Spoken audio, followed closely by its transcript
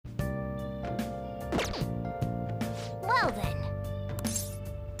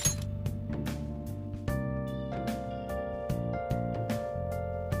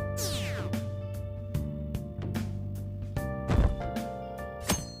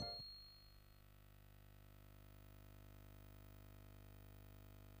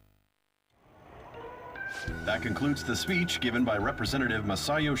That concludes the speech given by Representative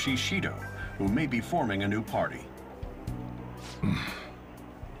Masayoshi Shido, who may be forming a new party.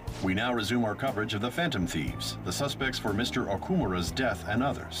 We now resume our coverage of the Phantom Thieves, the suspects for Mr. Okumura's death and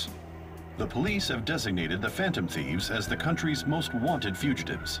others. The police have designated the Phantom Thieves as the country's most wanted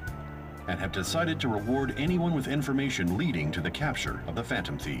fugitives, and have decided to reward anyone with information leading to the capture of the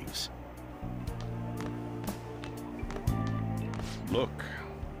Phantom Thieves. Look.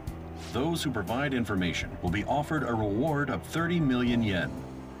 Those who provide information will be offered a reward of 30 million yen.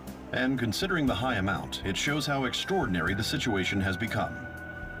 And considering the high amount, it shows how extraordinary the situation has become.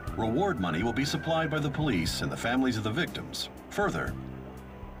 Reward money will be supplied by the police and the families of the victims. Further,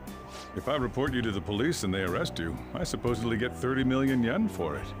 If I report you to the police and they arrest you, I supposedly get 30 million yen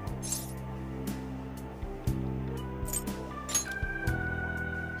for it.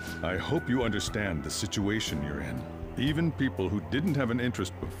 I hope you understand the situation you're in. Even people who didn't have an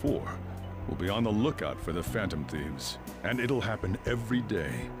interest before will be on the lookout for the Phantom Thieves. And it'll happen every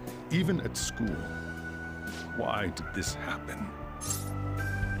day, even at school. Why did this happen?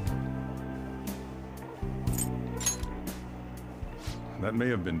 That may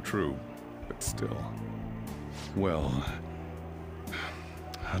have been true, but still. Well,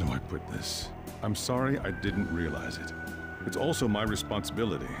 how do I put this? I'm sorry I didn't realize it. It's also my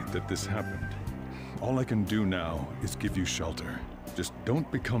responsibility that this happened. All I can do now is give you shelter. Just don't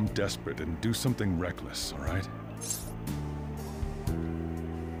become desperate and do something reckless, all right?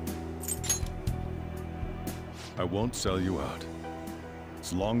 I won't sell you out.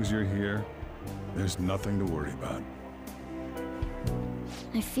 As long as you're here, there's nothing to worry about.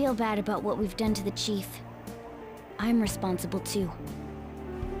 I feel bad about what we've done to the chief. I'm responsible too.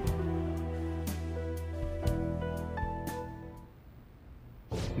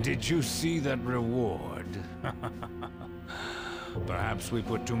 Did you see that reward? Perhaps we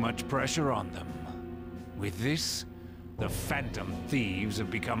put too much pressure on them. With this, the Phantom Thieves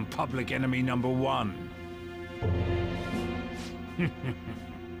have become public enemy #1.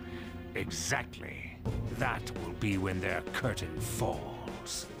 Exactly. That will be when their curtain falls.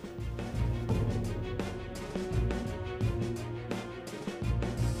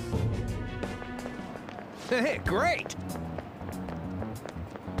 Hey, great!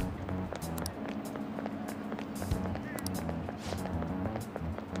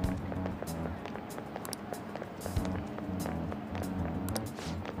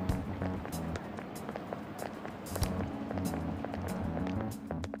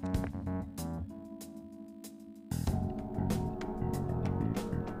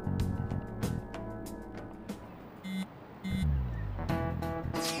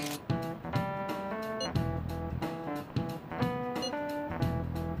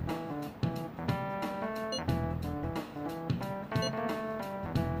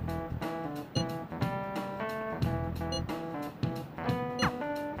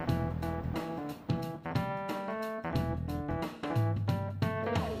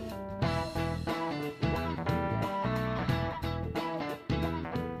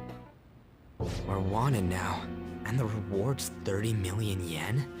 We're wanted now, and the reward's 30 million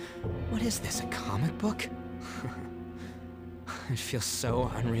yen? What is this, a comic book? It feels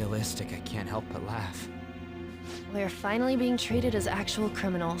so unrealistic I can't help but laugh. We're finally being treated as actual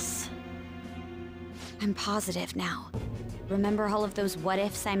criminals. I'm positive now. Remember all of those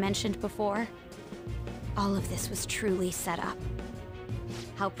what-ifs I mentioned before? All of this was truly set up.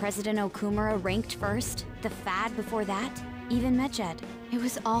 How President Okumura ranked first, the Fad before that, even Medjed. It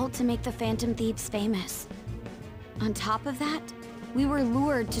was all to make the Phantom Thieves famous. On top of that, we were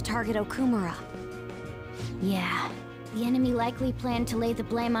lured to target Okumura. Yeah, the enemy likely planned to lay the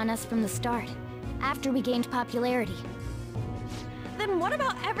blame on us from the start, after we gained popularity. Then what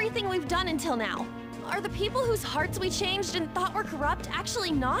about everything we've done until now? Are the people whose hearts we changed and thought were corrupt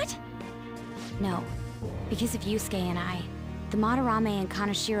actually not? No, because of Yusuke and I, the Madarame and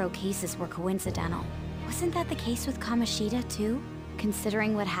Kaneshiro cases were coincidental. Wasn't that the case with Kamoshida too?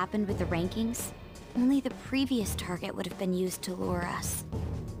 Considering what happened with the rankings, only the previous target would have been used to lure us.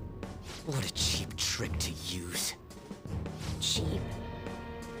 What a cheap trick to use. Cheap?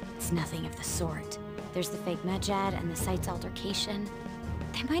 It's nothing of the sort. There's the fake Medjed and the site's altercation.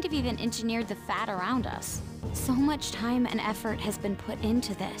 They might have even engineered the Fad around us. So much time and effort has been put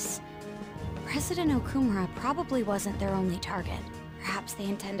into this. President Okumura probably wasn't their only target. Perhaps they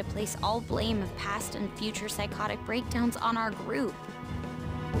intend to place all blame of past and future psychotic breakdowns on our group.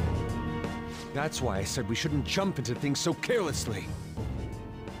 That's why I said we shouldn't jump into things so carelessly.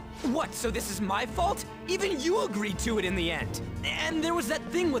 What, so this is my fault? Even you agreed to it in the end. And there was that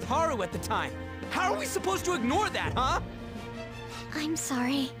thing with Haru at the time. How are we supposed to ignore that, huh? I'm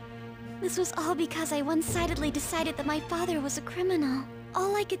sorry. This was all because I one-sidedly decided that my father was a criminal.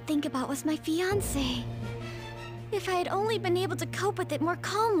 All I could think about was my fiancé. If I had only been able to cope with it more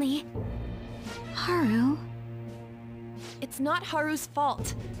calmly... Haru? It's not Haru's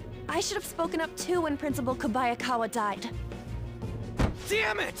fault. I should have spoken up too when Principal Kobayakawa died.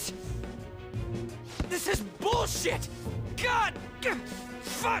 Damn it! This is bullshit! God!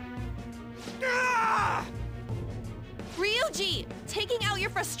 Fuck! Ah! Ryuji! Taking out your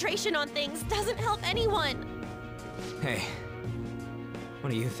frustration on things doesn't help anyone! Hey, what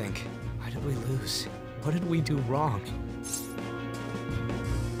do you think? Why did we lose? What did we do wrong?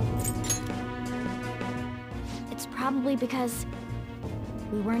 It's probably because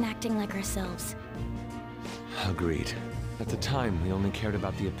we weren't acting like ourselves. Agreed. At the time, we only cared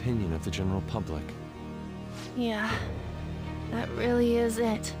about the opinion of the general public. Yeah, that really is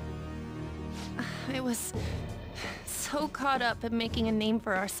it. I was so caught up in making a name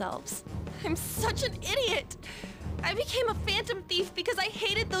for ourselves. I'm such an idiot! I became a phantom thief because I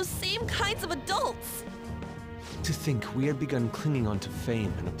hated those same kinds of adults! To think we had begun clinging onto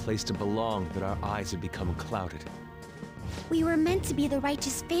fame and a place to belong, that our eyes had become clouded. We were meant to be the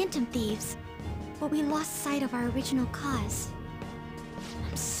righteous phantom thieves, but we lost sight of our original cause.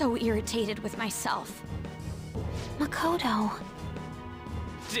 I'm so irritated with myself. Makoto.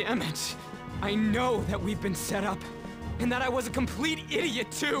 Damn it! I know that we've been set up, and that I was a complete idiot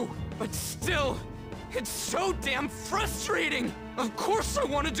too! But still, it's so damn frustrating! Of course I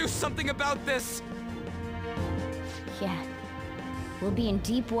want to do something about this! Yeah. We'll be in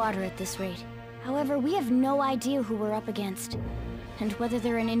deep water at this rate. However, we have no idea who we're up against, and whether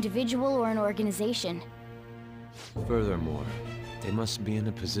they're an individual or an organization. Furthermore, they must be in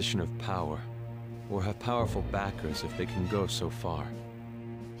a position of power, or have powerful backers if they can go so far.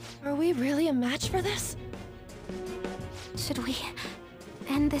 Are we really a match for this? Should we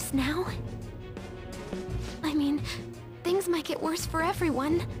end this now? I mean, things might get worse for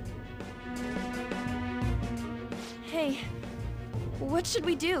everyone. Hey, what should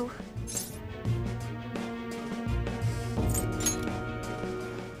we do?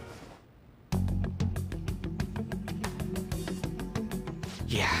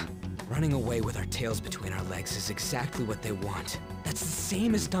 Yeah, running away with our tails between our legs is exactly what they want. That's the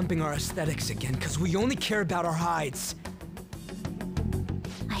same as dumping our aesthetics again, because we only care about our hides.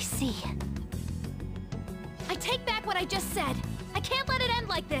 I see. I take back what I just said. I can't let it end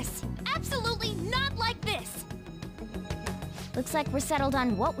like this. Absolutely not like this! Looks like we're settled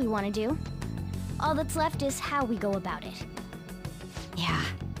on what we want to do. All that's left is how we go about it. Yeah.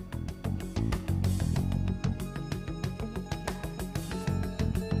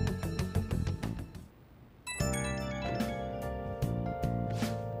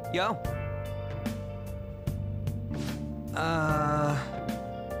 Yo. Huh?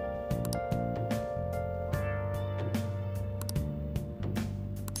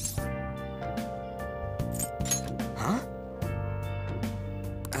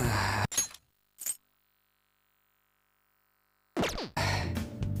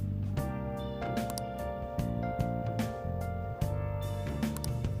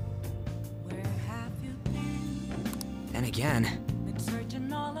 And again. Been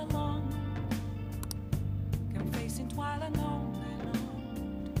searching all along, confessing while alone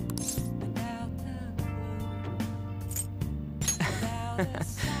without the clue, without a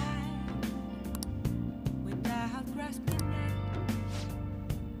sign, without grasping it.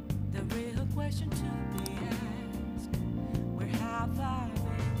 The real question to be asked: where have I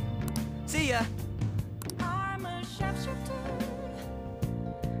been? See ya. I'm a sharpshooter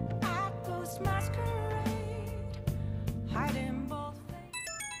at Ghost Masquerade, hiding both faces.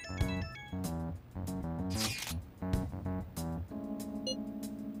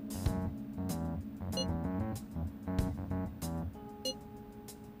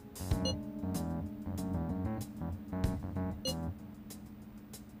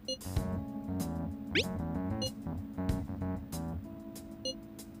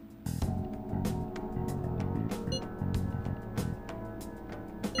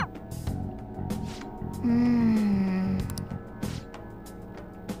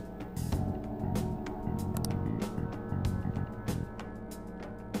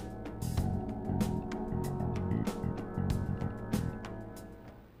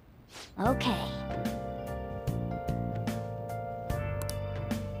 Okay.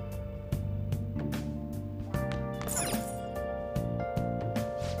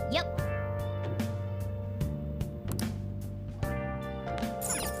 Yep.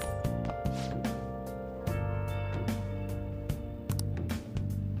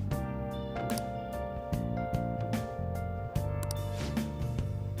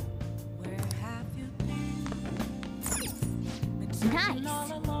 sleeping Nice.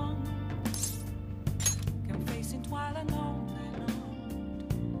 all alone, complacent while alone,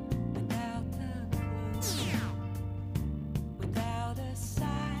 without the clue, without a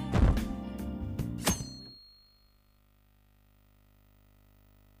sign.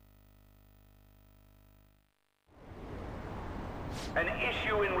 An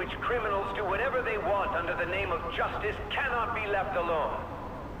issue in which criminals do whatever they want under the name of justice cannot be left alone.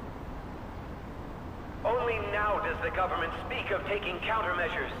 Only now does the government speak of taking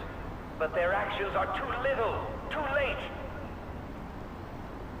countermeasures, but their actions are too little, too late.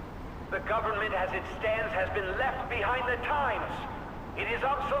 The government as it stands has been left behind the times. It is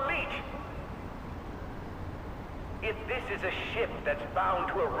obsolete. If this is a ship that's bound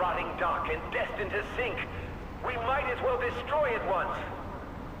to a rotting dock and destined to sink, we might as well destroy it once.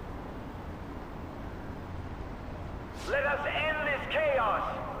 Let us end this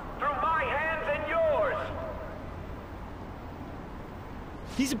chaos through my hands and yours.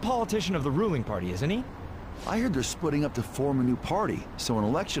 He's a politician of the ruling party, isn't he? I heard they're splitting up to form a new party, so an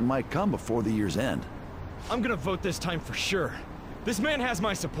election might come before the year's end. I'm gonna vote this time for sure. This man has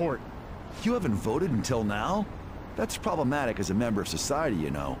my support. You haven't voted until now? That's problematic as a member of society,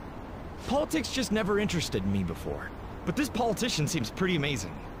 you know. Politics just never interested me before. But this politician seems pretty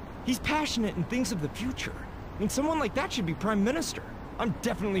amazing. He's passionate and thinks of the future. I mean, someone like that should be prime minister. I'm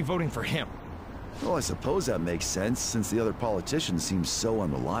definitely voting for him. Well, I suppose that makes sense, since the other politicians seem so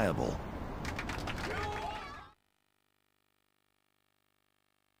unreliable.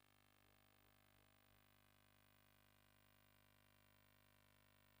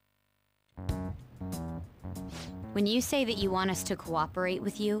 When you say that you want us to cooperate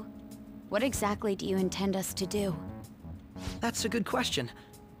with you, what exactly do you intend us to do? That's a good question.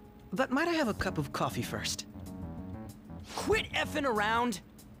 But might I have a cup of coffee first? Quit effing around!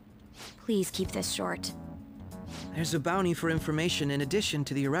 Please keep this short. There's a bounty for information in addition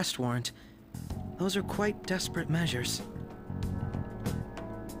to the arrest warrant. Those are quite desperate measures.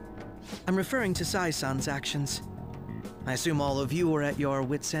 I'm referring to Sai-san's actions. I assume all of you are at your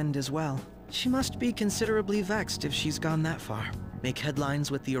wits' end as well. She must be considerably vexed if she's gone that far. Make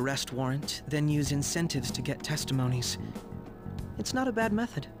headlines with the arrest warrant, then use incentives to get testimonies. It's not a bad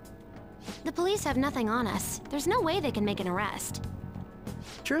method. The police have nothing on us. There's no way they can make an arrest.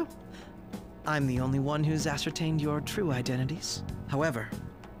 True. I'm the only one who's ascertained your true identities. However,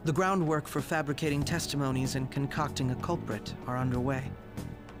 the groundwork for fabricating testimonies and concocting a culprit are underway.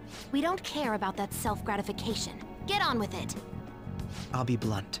 We don't care about that self-gratification. Get on with it. I'll be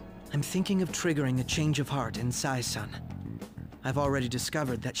blunt. I'm thinking of triggering a change of heart in Sai-san. I've already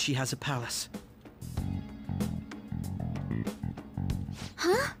discovered that she has a palace.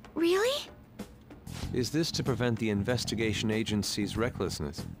 Huh? Really? Is this to prevent the investigation agency's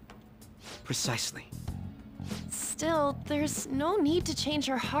recklessness? Precisely. Still, there's no need to change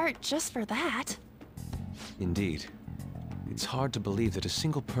her heart just for that. Indeed. It's hard to believe that a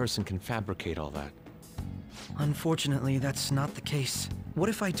single person can fabricate all that. Unfortunately, that's not the case. What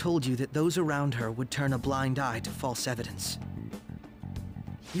if I told you that those around her would turn a blind eye to false evidence?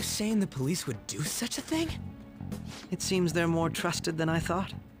 You saying the police would do such a thing? It seems they're more trusted than I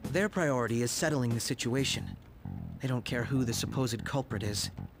thought. Their priority is settling the situation. They don't care who the supposed culprit is.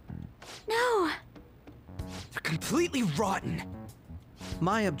 No! They're completely rotten!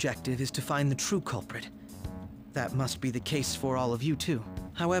 My objective is to find the true culprit. That must be the case for all of you too.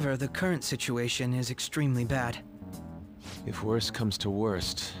 However, the current situation is extremely bad. If worst comes to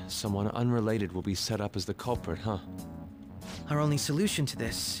worst, someone unrelated will be set up as the culprit, huh? Our only solution to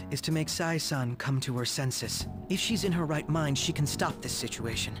this is to make Sai-san come to her senses. If she's in her right mind, she can stop this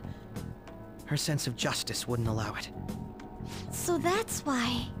situation. Her sense of justice wouldn't allow it. So that's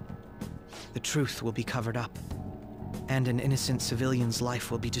why... The truth will be covered up, and an innocent civilian's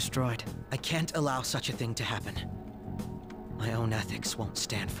life will be destroyed. I can't allow such a thing to happen. My own ethics won't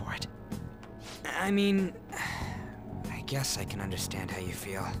stand for it. I mean... I guess I can understand how you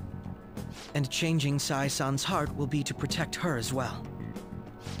feel. And changing Sai-san's heart will be to protect her as well.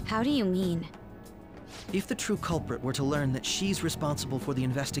 How do you mean? If the true culprit were to learn that she's responsible for the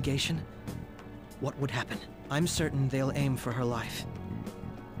investigation, what would happen? I'm certain they'll aim for her life.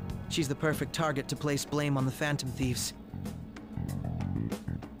 She's the perfect target to place blame on the Phantom Thieves.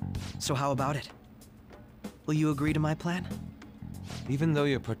 So how about it? Will you agree to my plan? Even though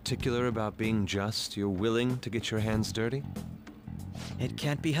you're particular about being just, you're willing to get your hands dirty? It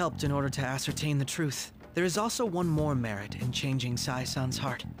can't be helped in order to ascertain the truth. There is also one more merit in changing Sai-san's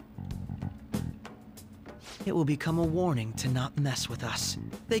heart. It will become a warning to not mess with us.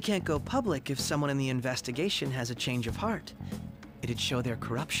 They can't go public if someone in the investigation has a change of heart. It'd show their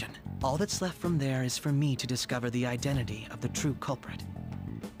corruption. All that's left from there is for me to discover the identity of the true culprit.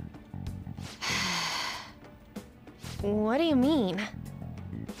 What do you mean?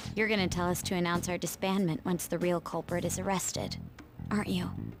 You're gonna tell us to announce our disbandment once the real culprit is arrested, aren't you?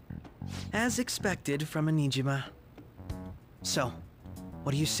 As expected from a Nijima. So,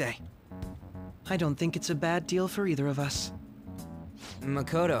 what do you say? I don't think it's a bad deal for either of us.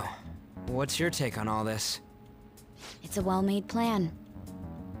 Makoto, what's your take on all this? It's a well-made plan.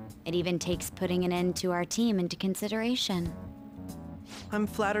 It even takes putting an end to our team into consideration. I'm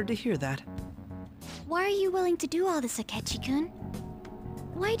flattered to hear that. Why are you willing to do all this, Akechi-kun?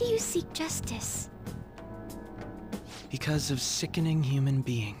 Why do you seek justice? Because of sickening human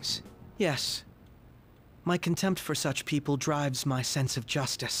beings. Yes. My contempt for such people drives my sense of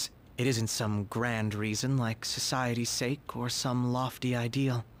justice. It isn't some grand reason like society's sake or some lofty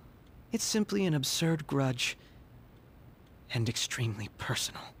ideal. It's simply an absurd grudge. And extremely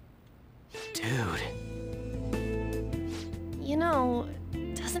personal. Dude. You know,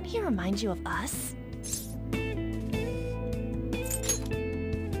 doesn't he remind you of us?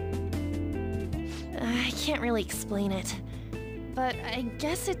 I can't really explain it, but I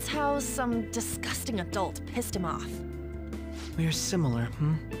guess it's how some disgusting adult pissed him off. We're similar,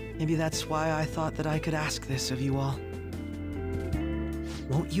 Maybe that's why I thought that I could ask this of you all.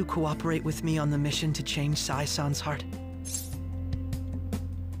 Won't you cooperate with me on the mission to change Sai-san's heart?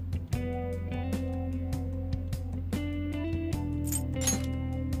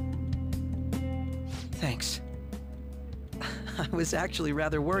 Thanks. I was actually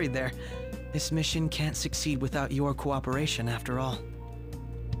rather worried there. This mission can't succeed without your cooperation, after all.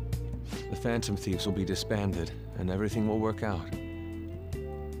 The Phantom Thieves will be disbanded, and everything will work out.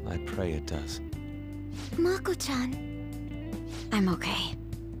 I pray it does. Mako-chan. I'm okay.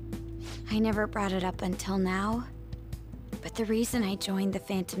 I never brought it up until now, but the reason I joined the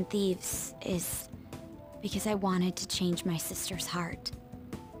Phantom Thieves is because I wanted to change my sister's heart.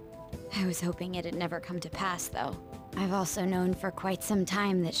 I was hoping it'd never come to pass, though. I've also known for quite some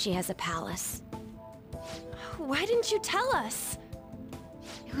time that she has a palace. Why didn't you tell us?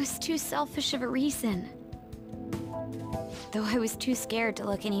 It was too selfish of a reason. Though I was too scared to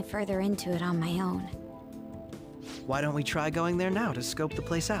look any further into it on my own. Why don't we try going there now to scope the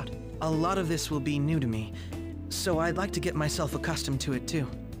place out? A lot of this will be new to me, so I'd like to get myself accustomed to it too.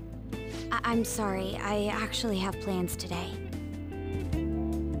 I'm sorry, I actually have plans today.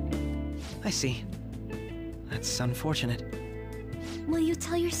 I see. That's unfortunate. Will you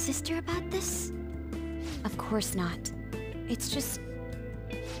tell your sister about this? Of course not. It's just...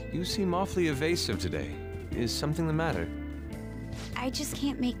 You seem awfully evasive today. Is something the matter? I just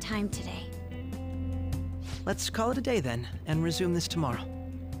can't make time today. Let's call it a day then, and resume this tomorrow.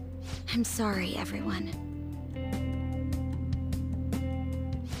 I'm sorry, everyone.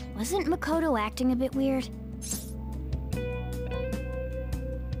 Wasn't Makoto acting a bit weird?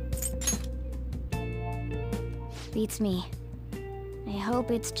 Beats me. I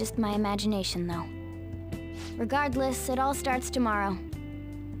hope it's just my imagination, though. Regardless, it all starts tomorrow.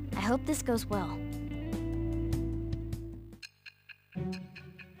 I hope this goes well.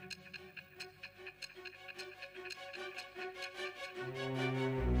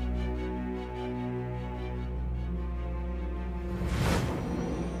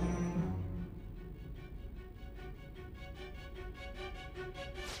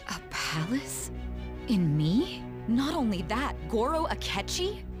 A palace? In me? Not only that, Goro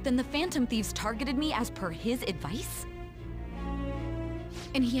Akechi? Then the Phantom Thieves targeted me as per his advice?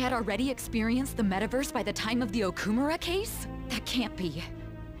 And he had already experienced the metaverse by the time of the Okumura case? That can't be.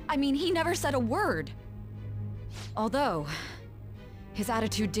 I mean, he never said a word. Although, his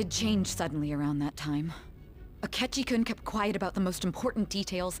attitude did change suddenly around that time. Akechi-kun kept quiet about the most important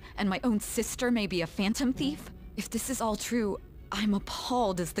details, and my own sister may be a Phantom Thief? If this is all true, I'm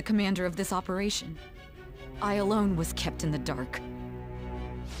appalled as the commander of this operation. I alone was kept in the dark.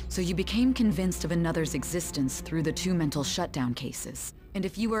 So you became convinced of another's existence through the 2 mental shutdown cases. And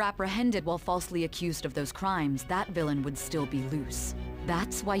if you were apprehended while falsely accused of those crimes, that villain would still be loose.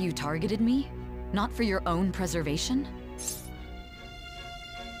 That's why you targeted me? Not for your own preservation?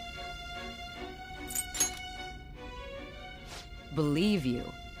 Believe you.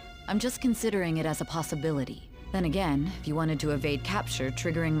 I'm just considering it as a possibility. Then again, if you wanted to evade capture,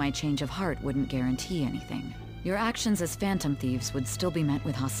 triggering my change of heart wouldn't guarantee anything. Your actions as Phantom Thieves would still be met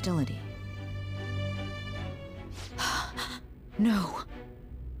with hostility. No.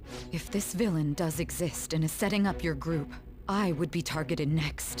 If this villain does exist and is setting up your group, I would be targeted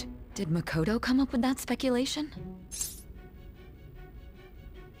next. Did Makoto come up with that speculation?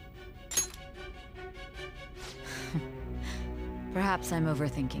 Perhaps I'm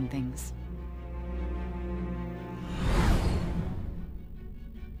overthinking things.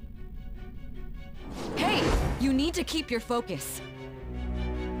 Hey! You need to keep your focus.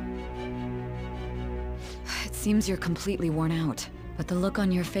 It seems you're completely worn out, but the look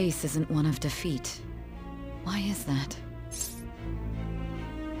on your face isn't one of defeat. Why is that?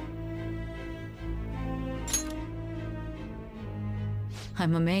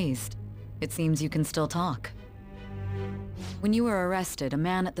 I'm amazed. It seems you can still talk. When you were arrested, a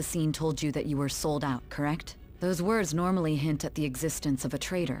man at the scene told you that you were sold out, correct? Those words normally hint at the existence of a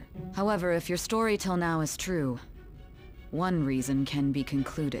traitor. However, if your story till now is true, one reason can be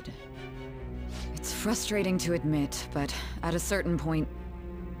concluded. It's frustrating to admit, but at a certain point...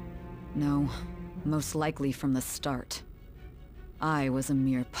 No, most likely from the start. I was a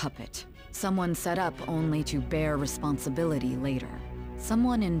mere puppet. Someone set up only to bear responsibility later.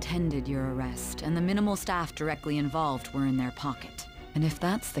 Someone intended your arrest, and the minimal staff directly involved were in their pocket. And if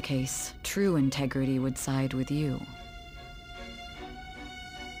that's the case, true integrity would side with you.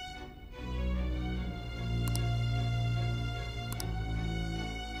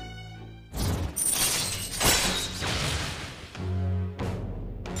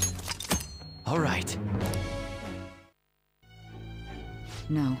 All right.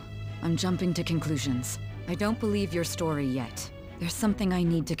 No, I'm jumping to conclusions. I don't believe your story yet. There's something I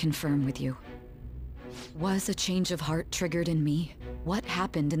need to confirm with you. Was a change of heart triggered in me? What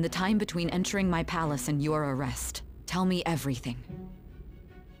happened in the time between entering my palace and your arrest? Tell me everything.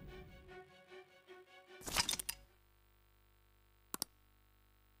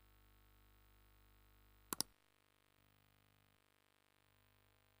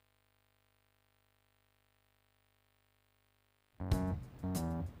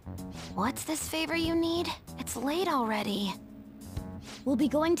 What's this favor you need? It's late already. We'll be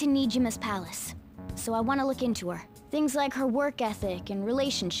going to Nejima's palace, so I want to look into her. Things like her work ethic and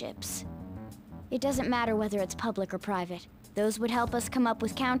relationships. It doesn't matter whether it's public or private. Those would help us come up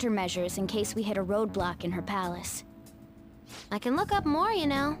with countermeasures in case we hit a roadblock in her palace. I can look up more, you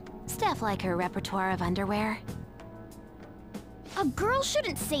know. Stuff like her repertoire of underwear. A girl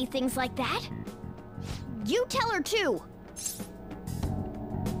shouldn't say things like that. You tell her too.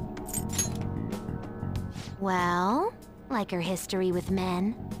 Well, like her history with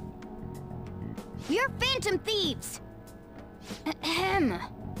men. You're phantom thieves! Ahem.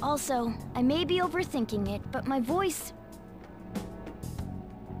 Also, I may be overthinking it, but my voice...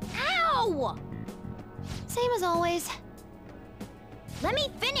 Ow! Same as always. Let me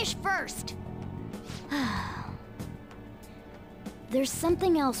finish first! There's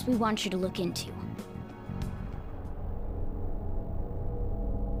something else we want you to look into.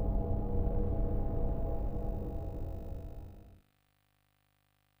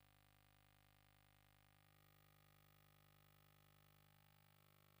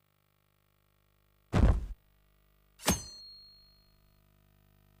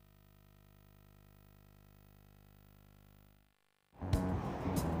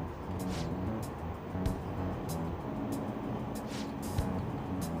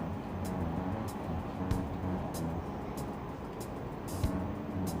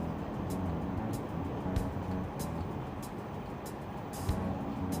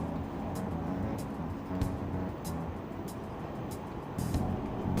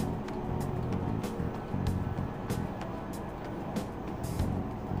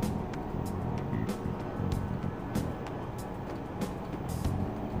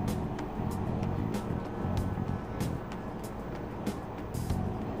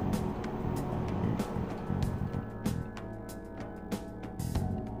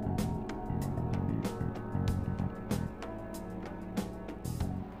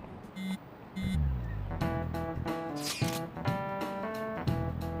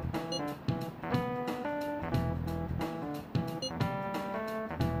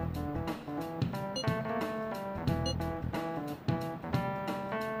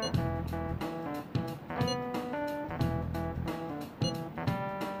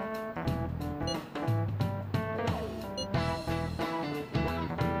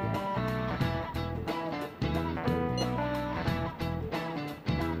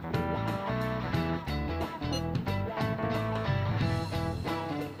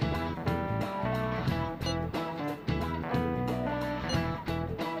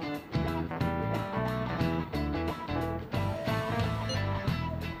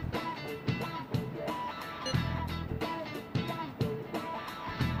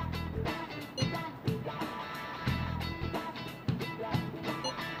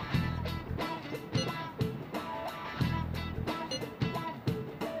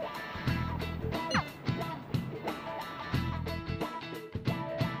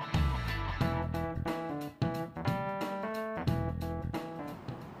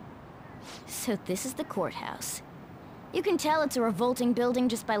 So this is the courthouse. You can tell it's a revolting building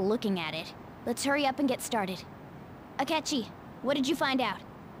just by looking at it. Let's hurry up and get started. Akechi, what did you find out?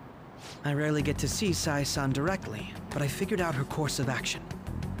 I rarely get to see Sai-san directly, but I figured out her course of action.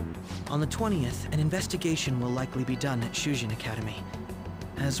 On the 20th, an investigation will likely be done at Shujin Academy,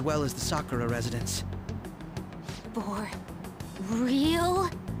 as well as the Sakura residence. For real?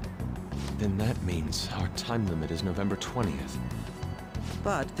 Then that means our time limit is November 20th.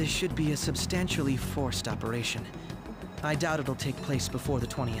 But this should be a substantially forced operation. I doubt it'll take place before the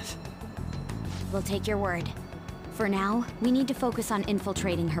 20th. We'll take your word. For now, we need to focus on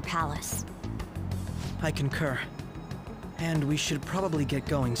infiltrating her palace. I concur. And we should probably get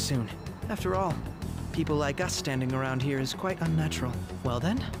going soon. After all, people like us standing around here is quite unnatural. Well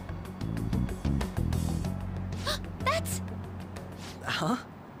then? That's... Huh?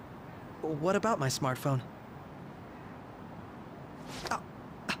 What about my smartphone?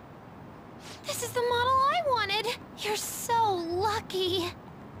 This is the model I wanted! You're so lucky!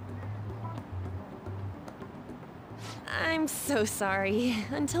 I'm so sorry.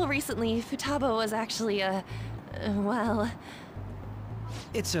 Until recently, Futaba was actually well...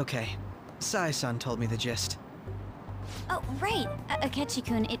 It's okay. Sai-san told me the gist. Oh, right.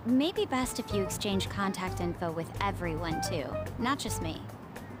 Akechi-kun, it may be best if you exchange contact info with everyone, too. Not just me.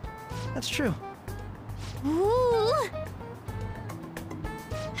 That's true. Ooh!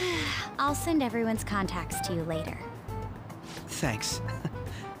 I'll send everyone's contacts to you later. Thanks.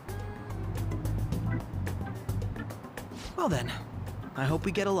 Well then, I hope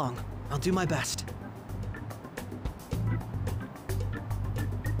we get along. I'll do my best.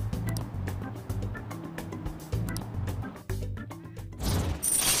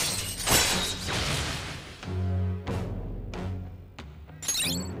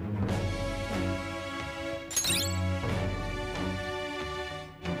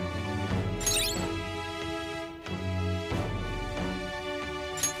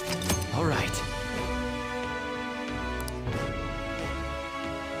 All right.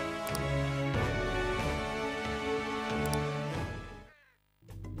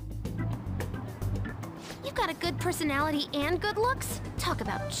 You've got a good personality and good looks? Talk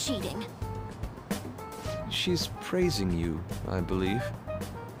about cheating. She's praising you, I believe.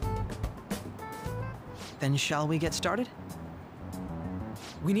 Then shall we get started?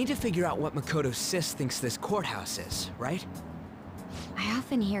 We need to figure out what Makoto Sis thinks this courthouse is, right? I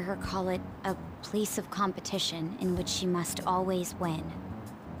often hear her call it a place of competition in which she must always win.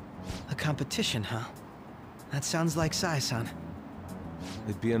 A competition, huh? That sounds like Sai-san.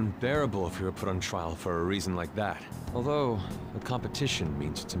 It'd be unbearable if we were put on trial for a reason like that. Although, a competition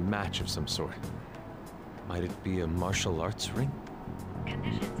means it's a match of some sort. Might it be a martial arts ring?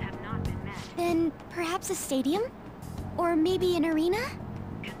 Conditions have not been met. Then perhaps a stadium? Or maybe an arena?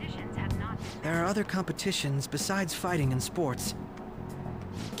 Conditions have not been met. There are other competitions besides fighting and sports.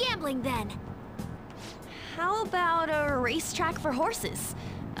 Gambling, then. How about a racetrack for horses?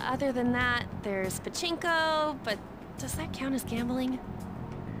 Other than that, there's pachinko, but does that count as gambling?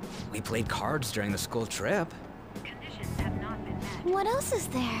 We played cards during the school trip. Conditions have not been met. What else is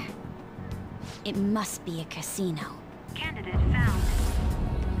there? It must be a casino. Candidate found.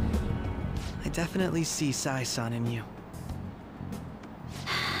 I definitely see Sai-san in you.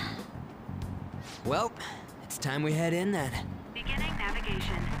 Well, it's time we head in then. Beginning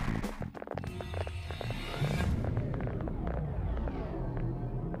navigation.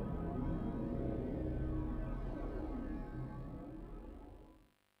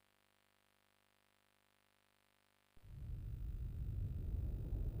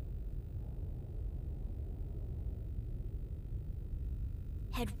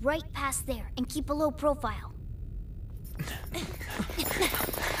 Head right past there and keep a low profile.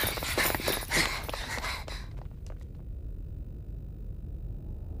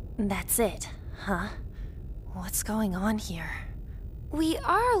 That's it, huh? What's going on here? We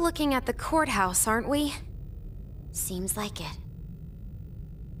are looking at the courthouse, aren't we? Seems like it.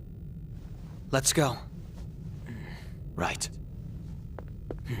 Let's go. Right.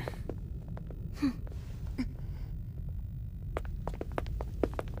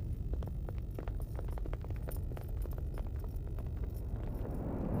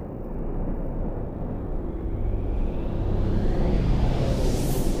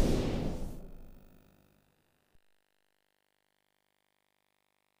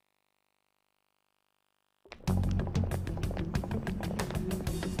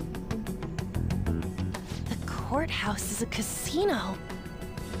 Courthouse is a casino.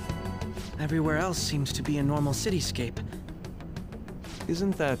 Everywhere else seems to be a normal cityscape.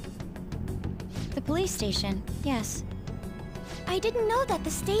 Isn't that... The police station, yes. I didn't know that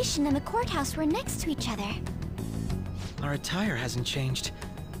the station and the courthouse were next to each other. Our attire hasn't changed.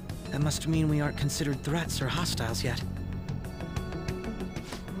 That must mean we aren't considered threats or hostiles yet.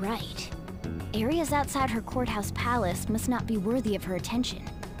 Right. Areas outside her courthouse palace must not be worthy of her attention.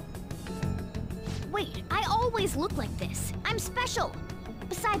 Wait, I always look like this. I'm special!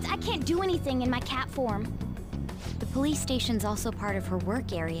 Besides, I can't do anything in my cat form. The police station's also part of her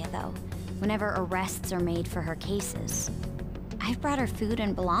work area, though, whenever arrests are made for her cases. I've brought her food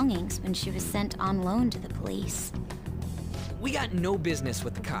and belongings when she was sent on loan to the police. We got no business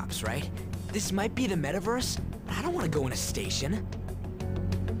with the cops, right? This might be the metaverse, but I don't want to go in a station.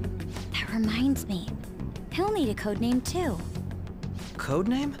 That reminds me. He'll need a codename, too.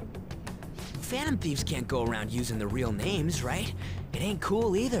 Codename? Phantom thieves can't go around using the real names, right? It ain't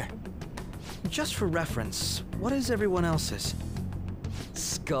cool either. Just for reference, what is everyone else's?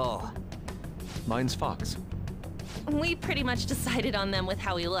 Skull. Mine's Fox. We pretty much decided on them with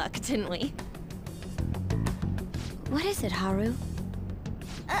how we look, didn't we? What is it, Haru?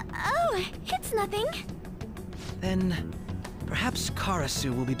 Oh, it's nothing. Then, perhaps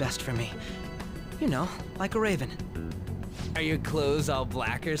Karasu will be best for me. You know, like a raven. Are your clothes all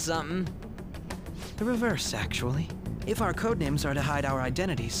black or something? The reverse, actually. If our codenames are to hide our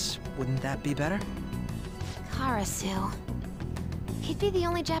identities, wouldn't that be better? Karasu. He'd be the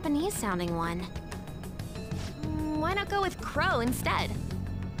only Japanese-sounding one. Why not go with Crow instead?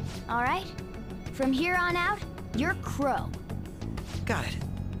 All right. From here on out, you're Crow. Got it.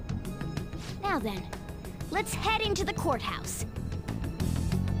 Now then, let's head into the courthouse.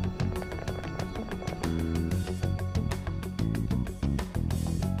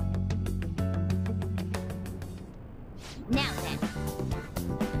 Now then.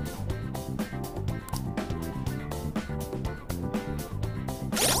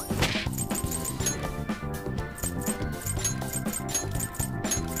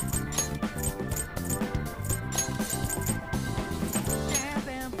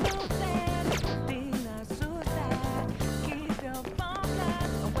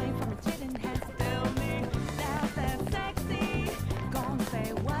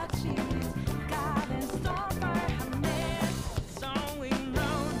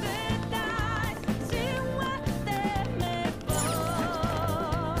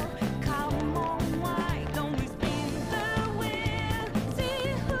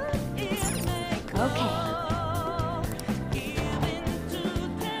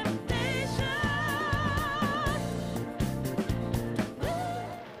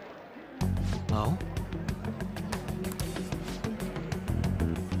 Oh?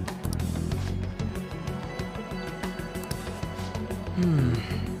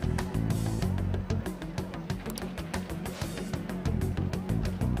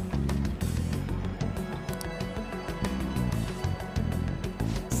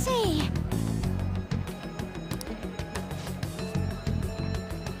 Say.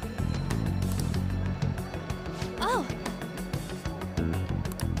 Oh.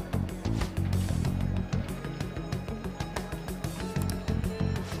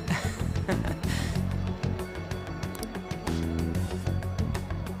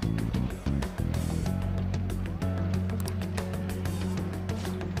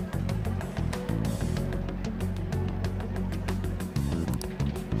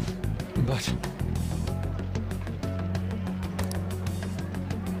 But...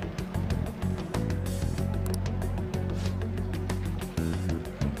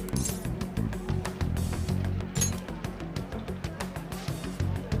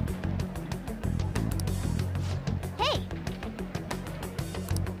 Hey!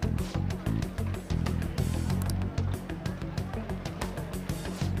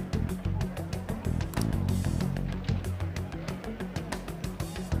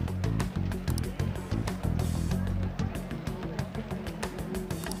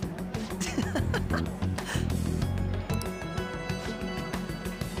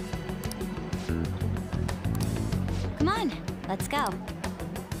 Come on, let's go.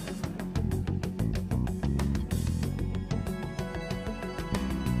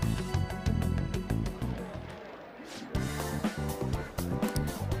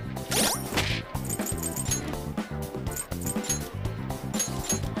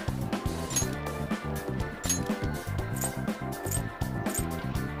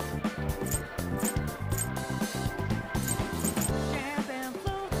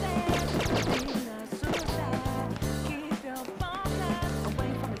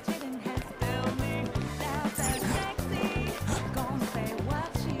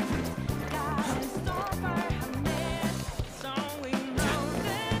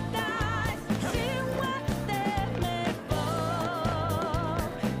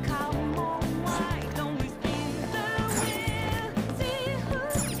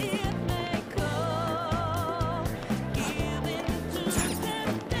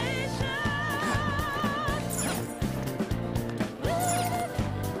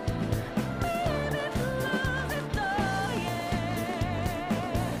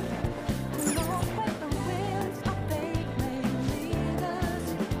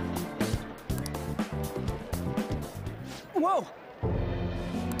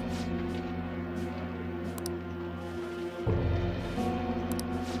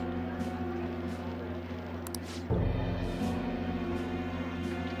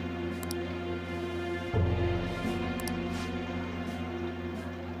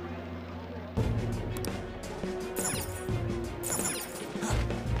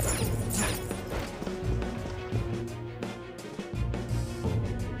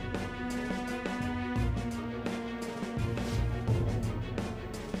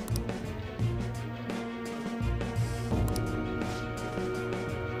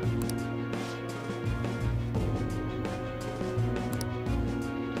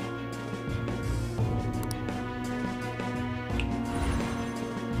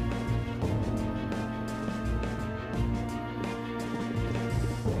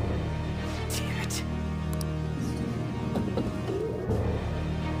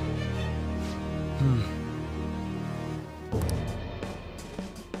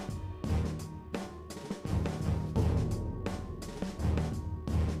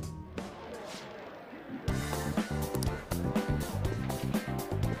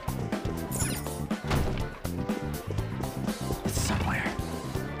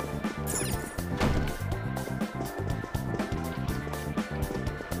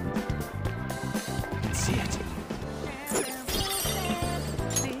 see it.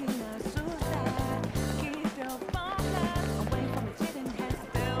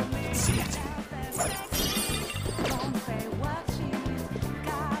 See it.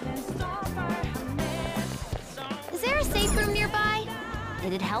 Is there a safe room nearby?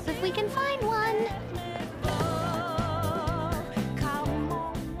 It'd help if we can find one.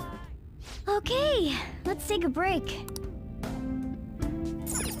 Okay, let's take a break.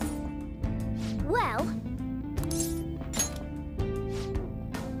 Well...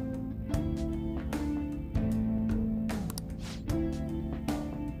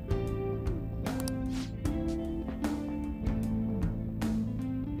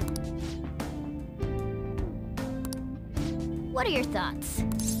 What are your thoughts?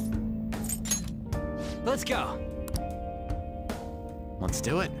 Let's go. Let's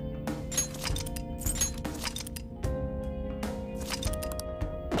do it.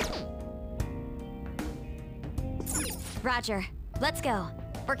 Roger. Let's go.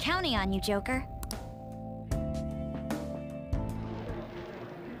 We're counting on you, Joker.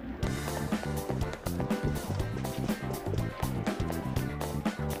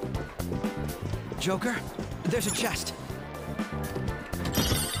 Joker, there's a chest.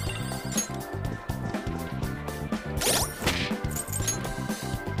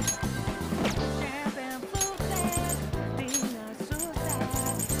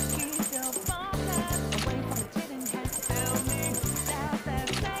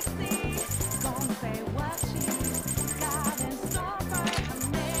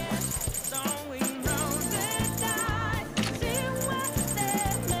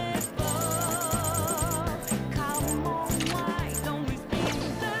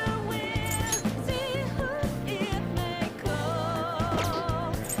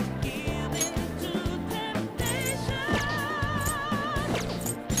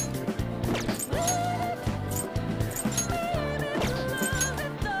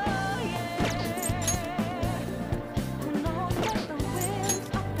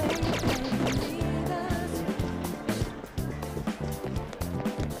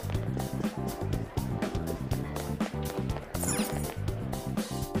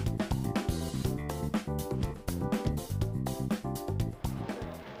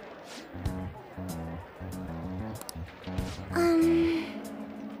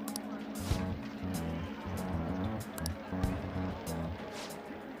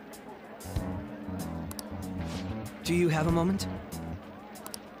 Do you have a moment?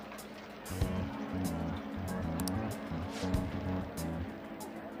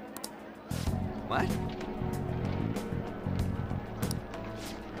 What?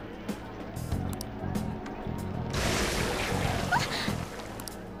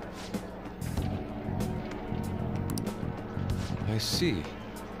 I see.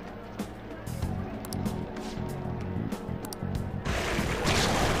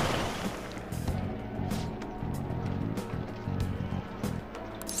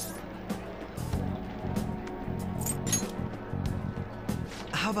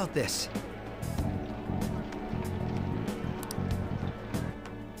 How about this?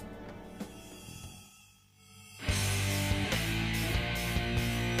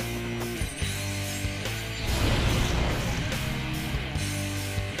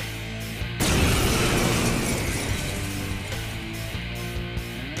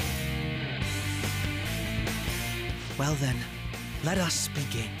 Well then, let us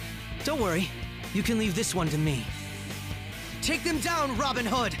begin. Don't worry, you can leave this one to me. Take them down, Robin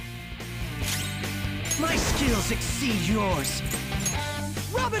Hood! My skills exceed yours!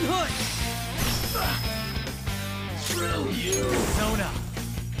 Robin Hood! Screw you! Sona!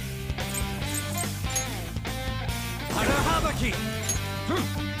 Harahabaki!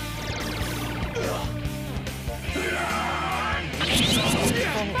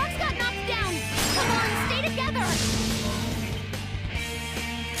 Fox got knocked down! Come on, stay together!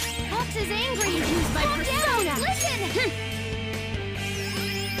 Fox is angry! Use my persona! Listen!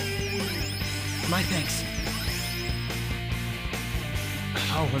 My thanks.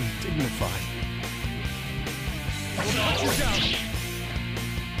 How undignified. I will put you down!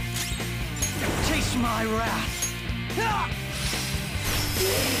 Taste my wrath!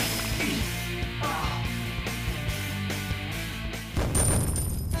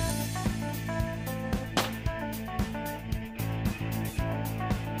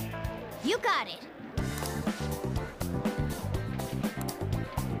 You got it!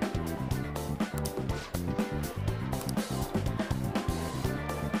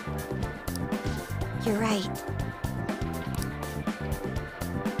 You're right.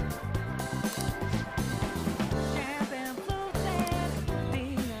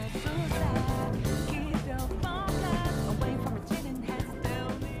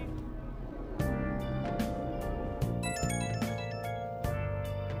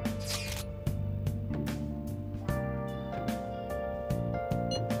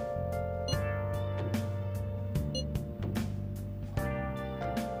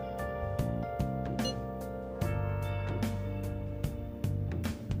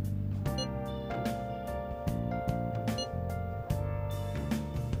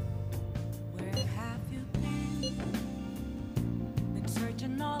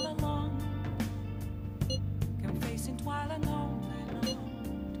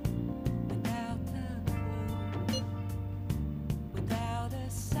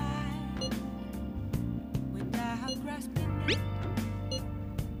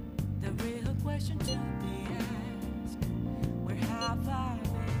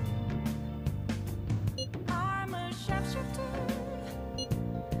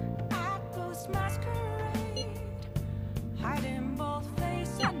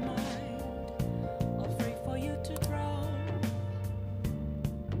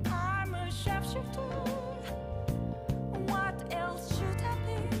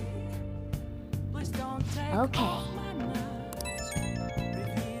 Okay.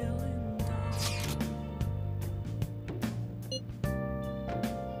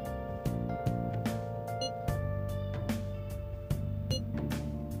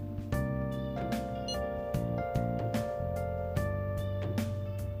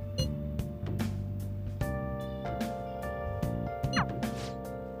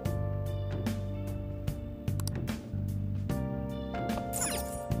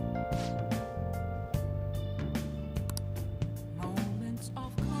 Moments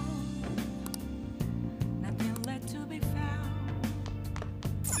of calm, nothing left to be found.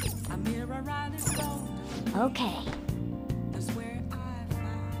 A mirror right in front. Okay. That's where I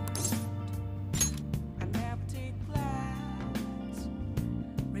found. I never take glass,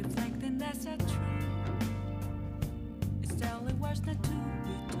 reflecting that's a truth. It's telling words not to be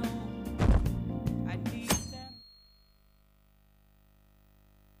told. I need them.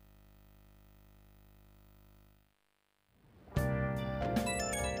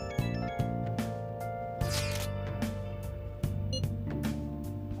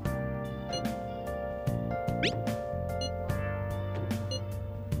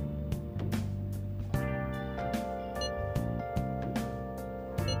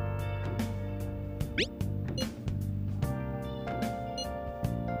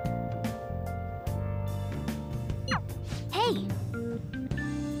 Hey!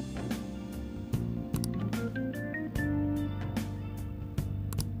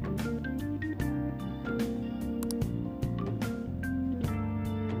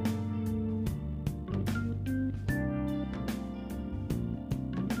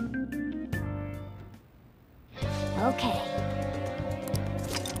 Okay.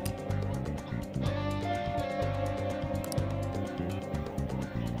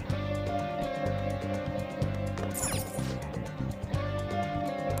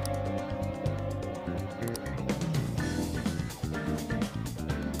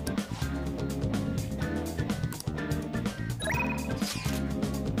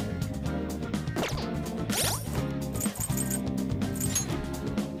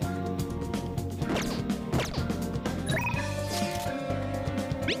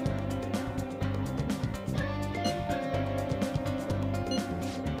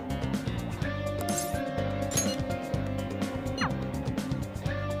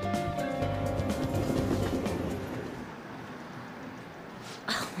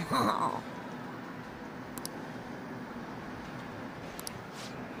 Oh.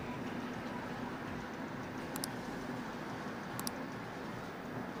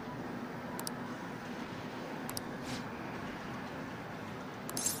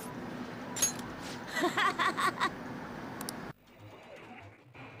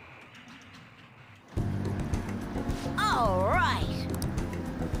 All right.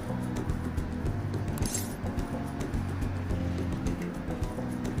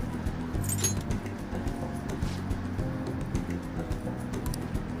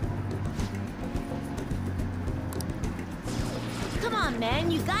 Come on,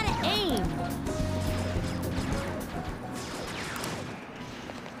 man, you gotta aim.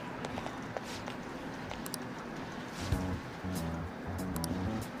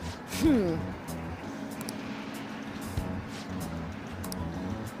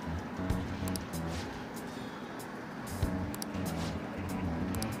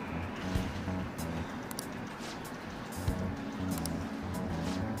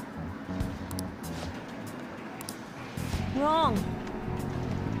 Wrong.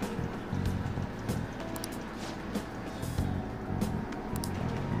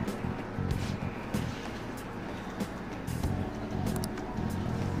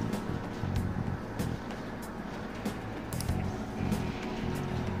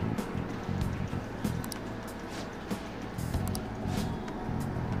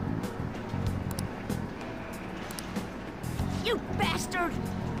 You bastard!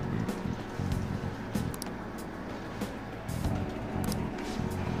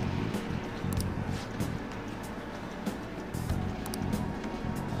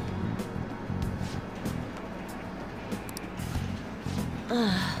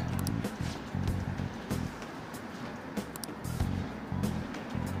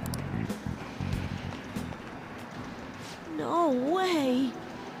 No way!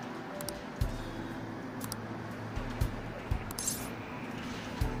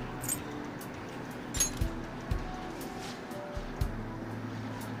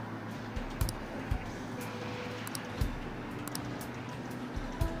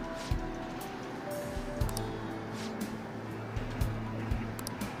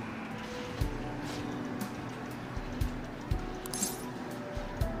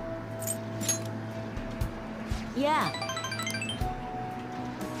 Yeah.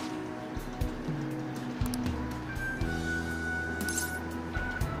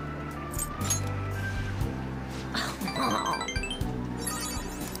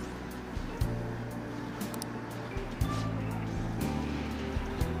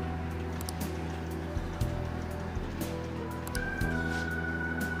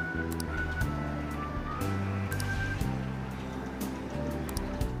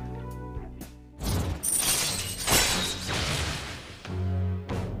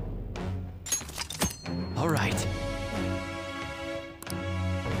 All right.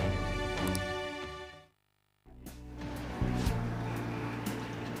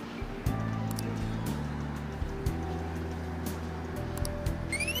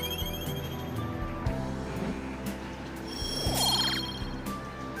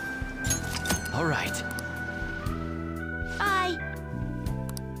 All right. Bye.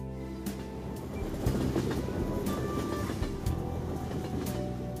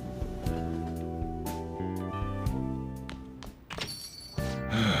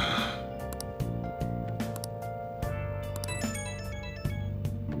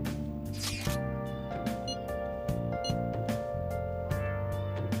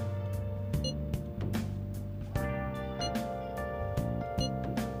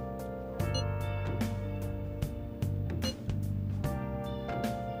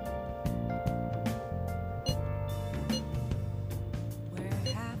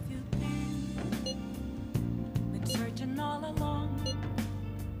 Where have you been? Been searching all along,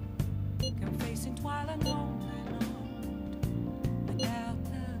 confessing while alone and on, without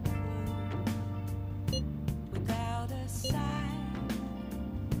a clue, without a sign,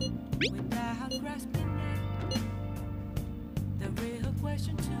 without grasping it. The real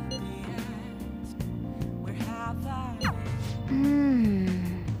question to be asked: where have I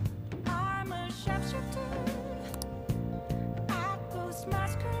been? I'm a sharpshooter.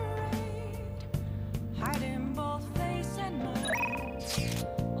 Masquerade, hiding both face and mind,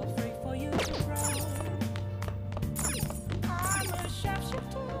 afraid for you to grow. I'm a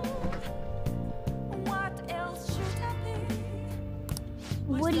sharpshooter. What else should I be?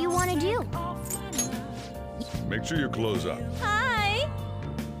 What do you want to do? Make sure your clothes up. Hi!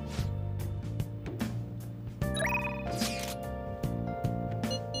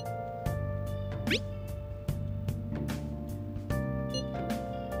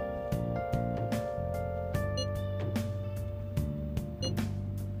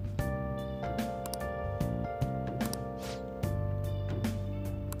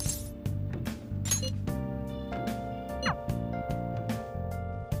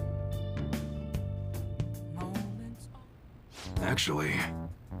 Actually...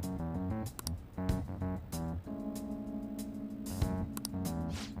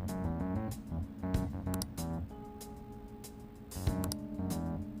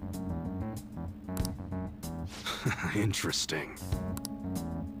 Interesting.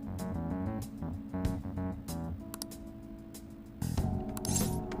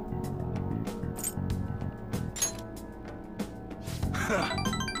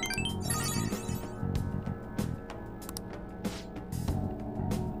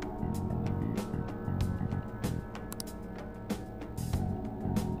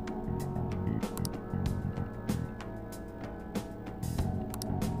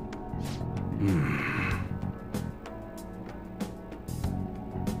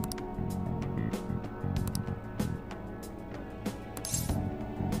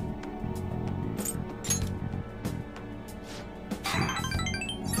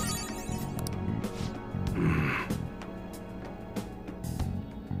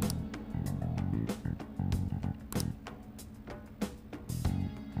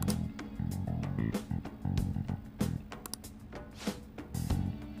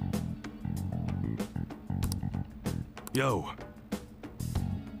 Yo.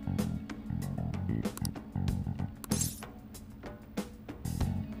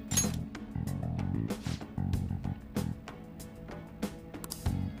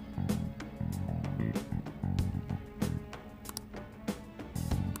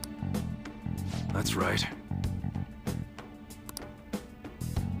 That's right.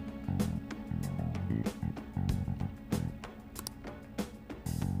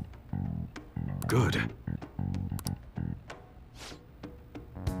 Good.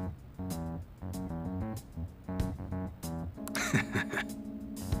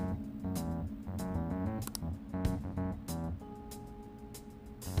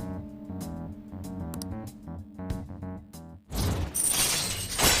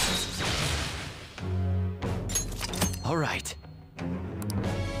 All right.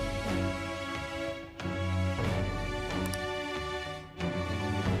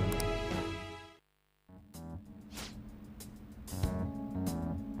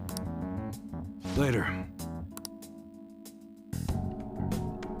 Later.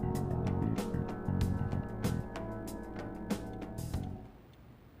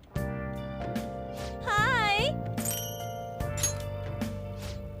 Hi!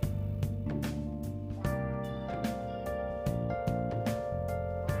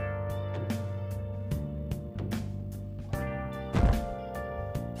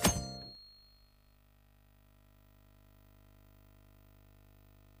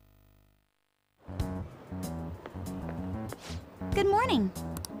 Good morning.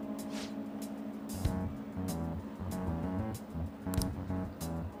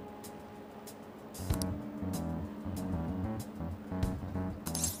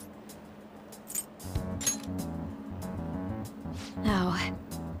 Oh.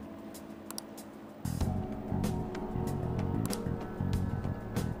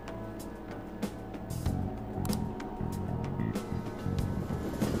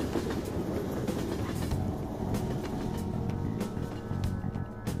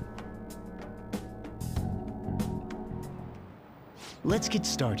 Let's get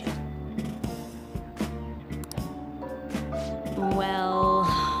started. Well...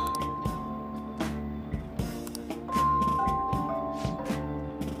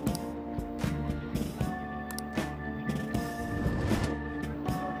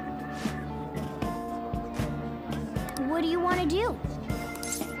 What do you want to do?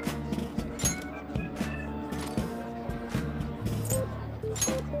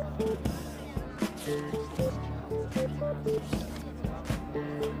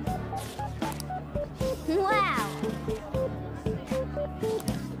 Wow!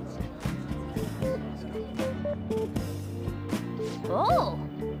 Oh!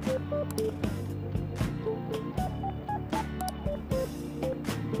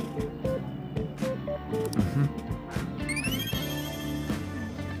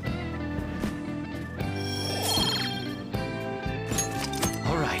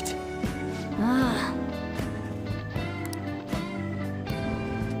 All right. Ah.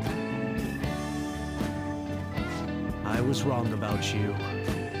 I was wrong about you.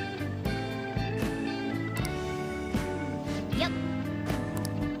 Yep.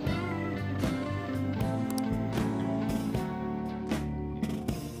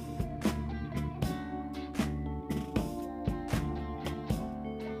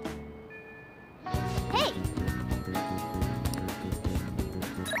 Hey!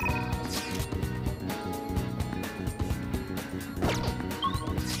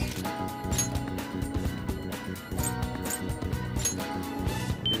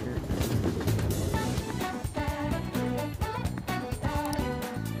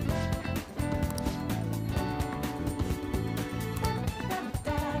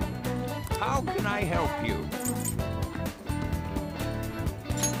 How can I help you?